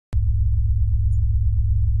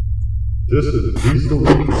This is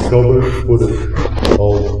recently discovered footage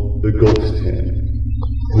of the ghost hand.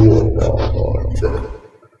 You are dead.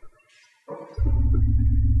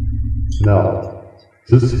 Now,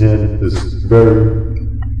 this hand is very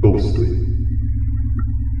ghostly,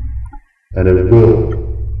 and it will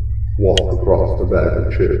walk across the bag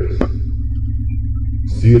of chairs.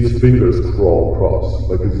 See its fingers crawl across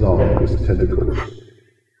like a zombie with tentacles.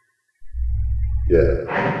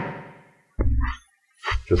 Yeah.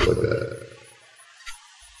 Just like that.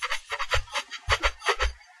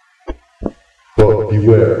 But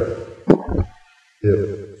beware,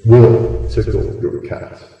 it will tickle your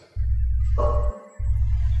cat.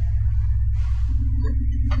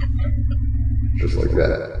 Just like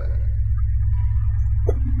that.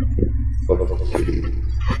 But kitty,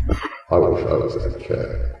 I wish I was that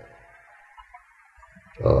cat.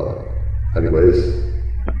 Anyways,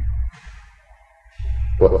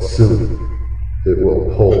 but soon it will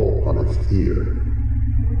pull on its ear.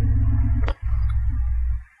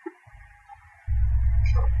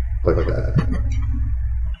 Like that.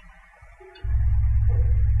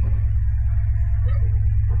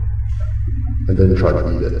 And then try to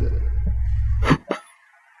eat it.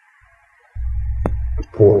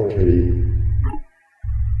 Poor kitty.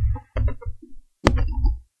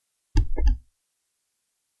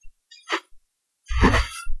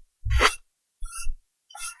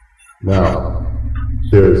 Now,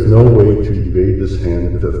 there is no way to evade this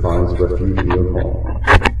hand if it finds refuge in your home.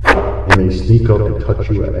 It may sneak up and touch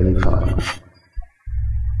you at any time.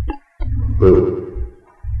 Boo.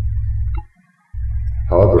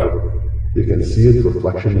 However, you can see its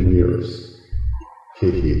reflection in mirrors.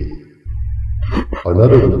 Hee.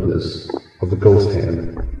 Another weakness of the ghost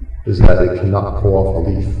hand is that it cannot pull off a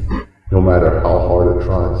leaf, no matter how hard it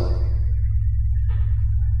tries.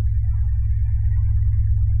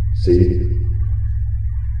 See?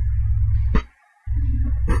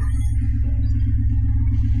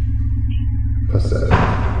 Pathetic.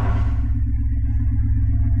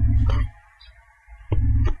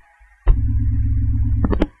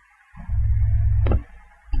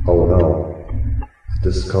 Oh no, I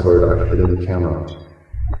discovered our hidden camera.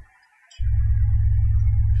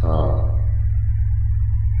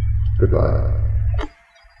 Goodbye.